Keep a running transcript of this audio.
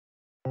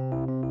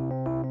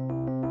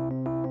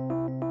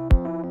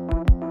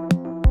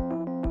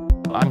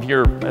I'm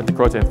here at the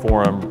Croatan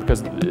Forum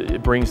because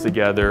it brings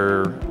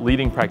together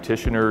leading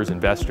practitioners,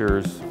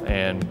 investors,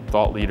 and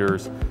thought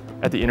leaders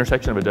at the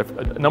intersection of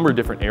a number of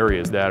different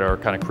areas that are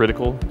kind of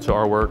critical to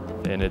our work,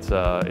 and it's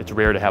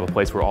rare to have a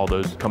place where all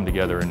those come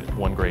together in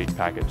one great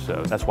package.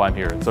 So that's why I'm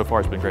here, and so far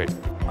it's been great.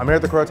 I'm here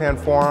at the Croatan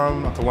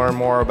Forum to learn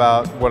more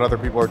about what other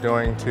people are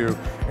doing to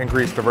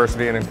increase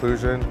diversity and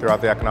inclusion throughout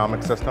the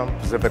economic system,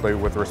 specifically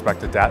with respect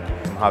to debt,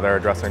 and how they're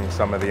addressing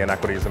some of the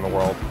inequities in the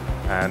world,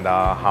 and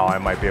how I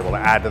might be able to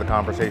add to the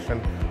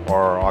conversation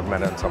or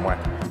augment it in some way.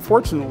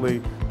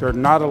 Unfortunately, there are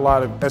not a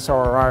lot of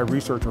SRI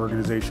research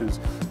organizations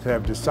that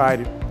have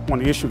decided on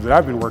the issues that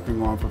I've been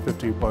working on for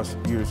 15 plus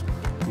years,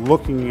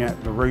 looking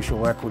at the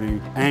racial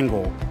equity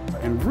angle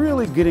and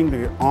really getting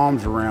the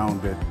arms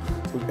around it.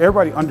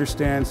 Everybody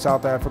understands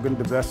South African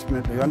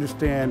divestment, they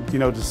understand,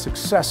 the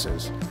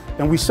successes,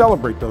 and we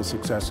celebrate those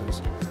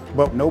successes.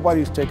 But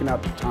nobody's taken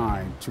out the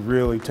time to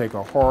really take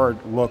a hard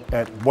look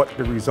at what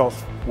the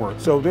results were.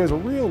 So there's a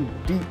real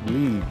deep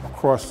need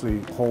across the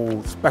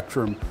whole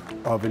spectrum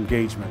of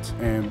engagements,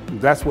 and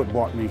that's what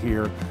brought me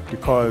here,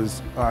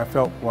 because I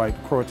felt like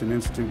Croatan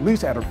Institute at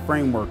least had a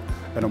framework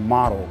and a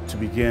model to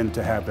begin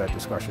to have that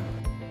discussion.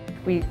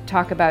 We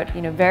talk about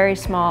very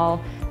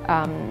small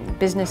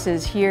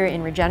businesses here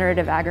in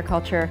regenerative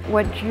agriculture.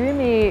 What drew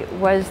me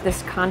was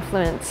this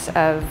confluence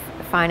of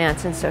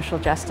finance and social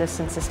justice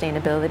and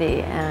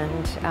sustainability,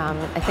 and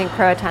I think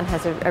Croatan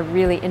has a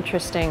really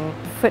interesting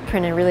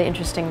footprint and really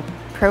interesting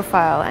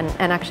profile,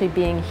 and actually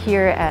being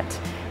here at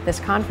this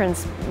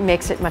conference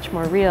makes it much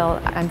more real.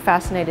 I'm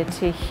fascinated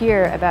to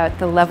hear about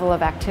the level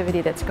of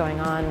activity that's going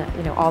on,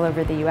 all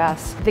over the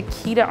US. The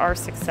key to our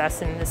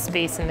success in this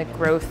space and the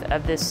growth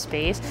of this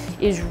space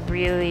is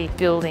really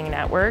building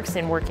networks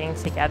and working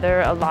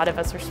together. A lot of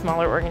us are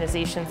smaller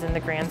organizations in the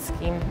grand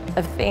scheme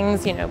of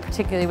things,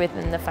 particularly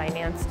within the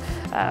finance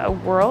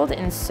world.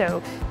 And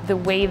so the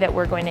way that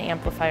we're going to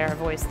amplify our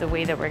voice, the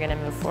way that we're going to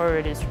move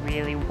forward is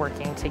really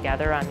working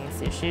together on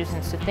these issues.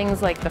 And so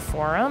things like the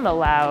forum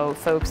allow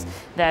folks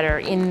that are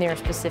in their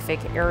specific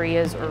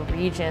areas or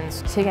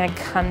regions to kind of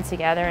come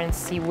together and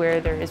see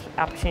where there is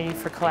opportunity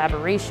for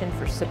collaboration,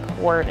 for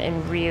support,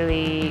 and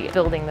really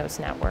building those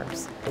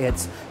networks.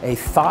 It's a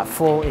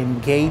thoughtful,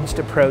 engaged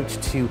approach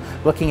to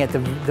looking at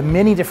the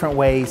many different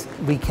ways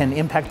we can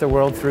impact the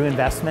world through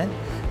investment.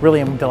 Really,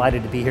 I'm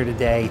delighted to be here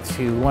today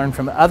to learn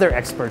from other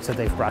experts that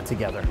they've brought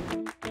together.